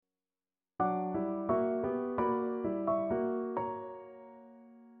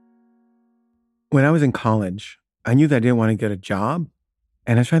When I was in college, I knew that I didn't want to get a job.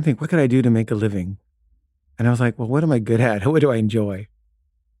 And I was trying to think, what could I do to make a living? And I was like, well, what am I good at? What do I enjoy?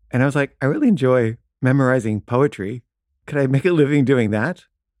 And I was like, I really enjoy memorizing poetry. Could I make a living doing that?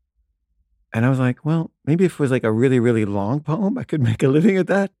 And I was like, well, maybe if it was like a really, really long poem, I could make a living at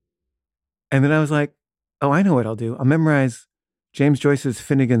that. And then I was like, oh, I know what I'll do. I'll memorize James Joyce's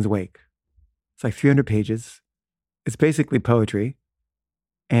Finnegan's Wake. It's like 300 pages. It's basically poetry.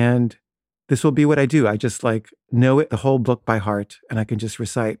 And this will be what I do. I just like know it, the whole book by heart, and I can just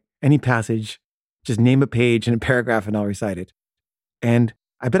recite any passage, just name a page and a paragraph, and I'll recite it. And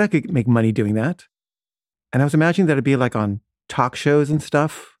I bet I could make money doing that. And I was imagining that it'd be like on talk shows and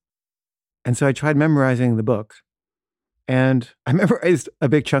stuff. And so I tried memorizing the book, and I memorized a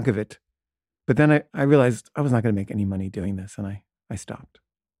big chunk of it. But then I realized I was not going to make any money doing this, and I stopped.